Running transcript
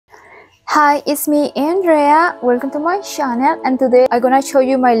Hi, it's me Andrea. Welcome to my channel, and today I'm gonna show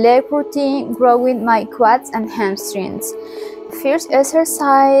you my leg routine growing my quads and hamstrings. First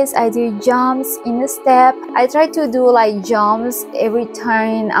exercise, I do jumps in a step. I try to do like jumps every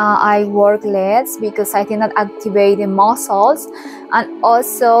time I work legs because I think that activate the muscles and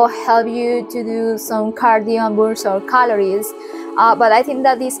also help you to do some cardio and burn some calories. But I think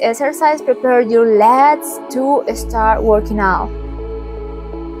that this exercise prepare your legs to start working out.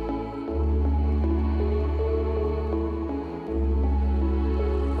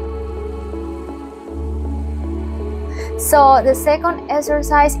 So the second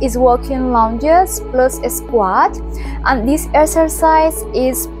exercise is walking lunges plus a squat, and this exercise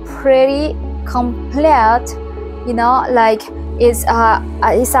is pretty complete. It's an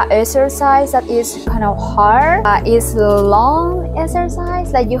exercise that is kind of hard. It's a long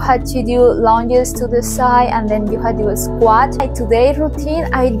exercise, like you had to do lunges to the side and then you had to do a squat. Like today's routine,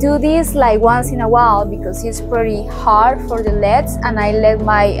 I do this like once in a while because it's pretty hard for the legs and I let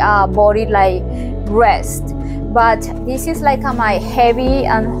my body like rest. But this is like my heavy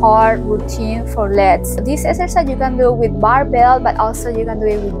and hard routine for legs. This exercise you can do with barbell, but also you can do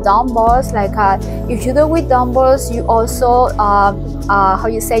it with dumbbells. Like if you do it with dumbbells, you also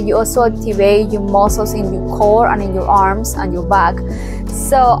you also activate your muscles in your core and in your arms and your back.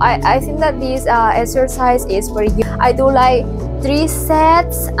 So I think that this exercise is pretty good. I do like 3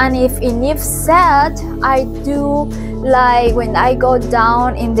 sets, and if in each set I do, like when I go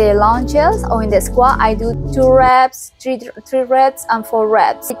down in the lunges or in the squat, I do 2 reps, 3 reps and 4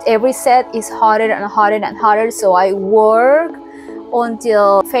 reps. Every set is harder and harder and harder, so I work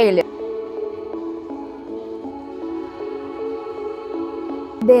until failure.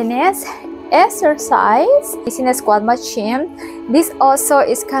 The next exercise is in a squat machine. This also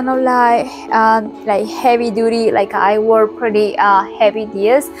is kind of like heavy duty, like I work pretty heavy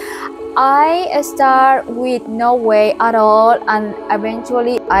this. I start with no weight at all and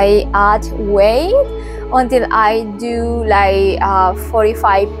eventually I add weight until I do like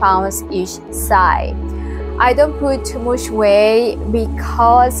 45 pounds each side. I don't put too much weight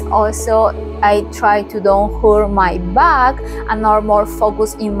because also I try to don't hurt my back and are more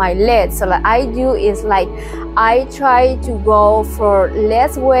focused in my legs. So what I do is like I try to go for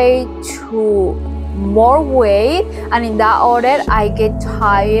less weight to more weight, and in that order I get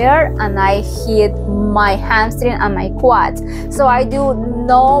tired and I hit my hamstring and my quads. So I do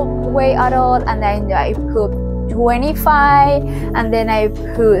no weight at all, and then I put 25 and then I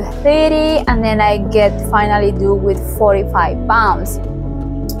put 30 and then I get finally do with 45 pounds.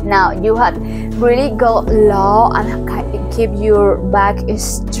 Now you have really go low and keep your back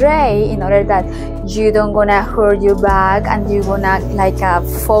straight in order that you don't gonna hurt your back and you're gonna like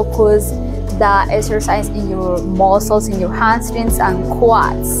focus the exercise in your muscles, in your hamstrings and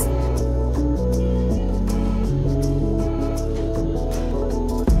quads.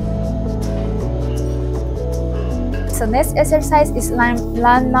 So next exercise is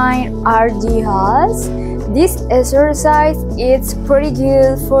landline RDLs. This exercise is pretty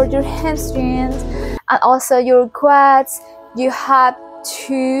good for your hamstrings and also your quads. You have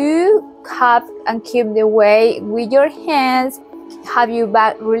to have and keep the weight with your hands, have your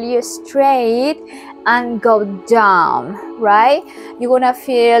back really straight and go down, right? You're gonna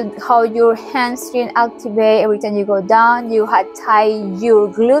feel how your hamstring activate every time you go down. You have tie your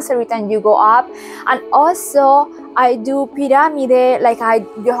glutes every time you go up. And also I do pyramid, like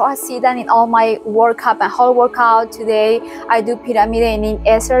you see that in all my workout, my whole workout today. I do pyramid in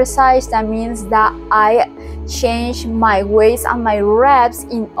exercise. That means that I change my weights and my reps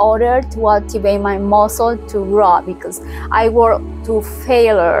in order to activate my muscle to grow, because I work to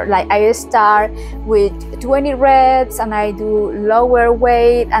failure. Like I start with 20 reps and I do lower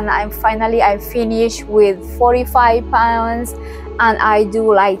weight and I finish with 45 pounds and I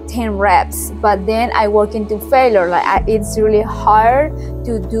do like 10 reps, but then I work into failure. Like it's really hard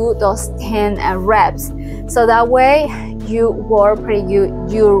to do those 10 reps. So that way you work pretty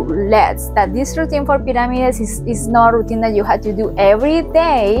good your legs. That this routine for pyramids is not a routine that you have to do every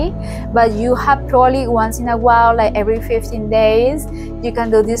day, but you have probably once in a while, like every 15 days, you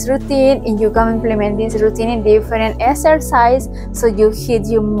can do this routine and you can implement this routine in different exercise so you hit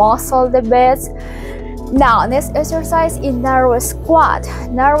your muscle the best. Now next exercise is narrow squat.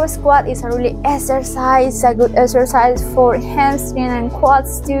 Narrow squat is a really exercise, a good exercise for hamstring and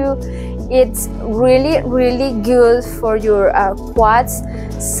quads too. It's really good for your quads.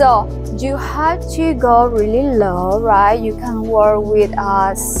 So you have to go really low, right? You can work with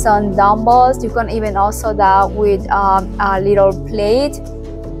some dumbbells. You can even also do with a little plate.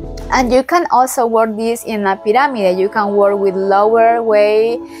 And you can also work this in a pyramid. You can work with lower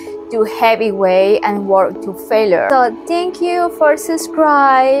weight to heavy weight and work to failure. So thank you for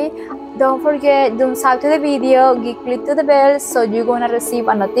subscribe. Don't forget, don't sub to the video, click to the bell so you're gonna receive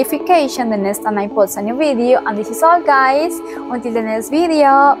a notification the next time I post a new video. And this is all, guys. Until the next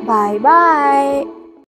video, bye bye.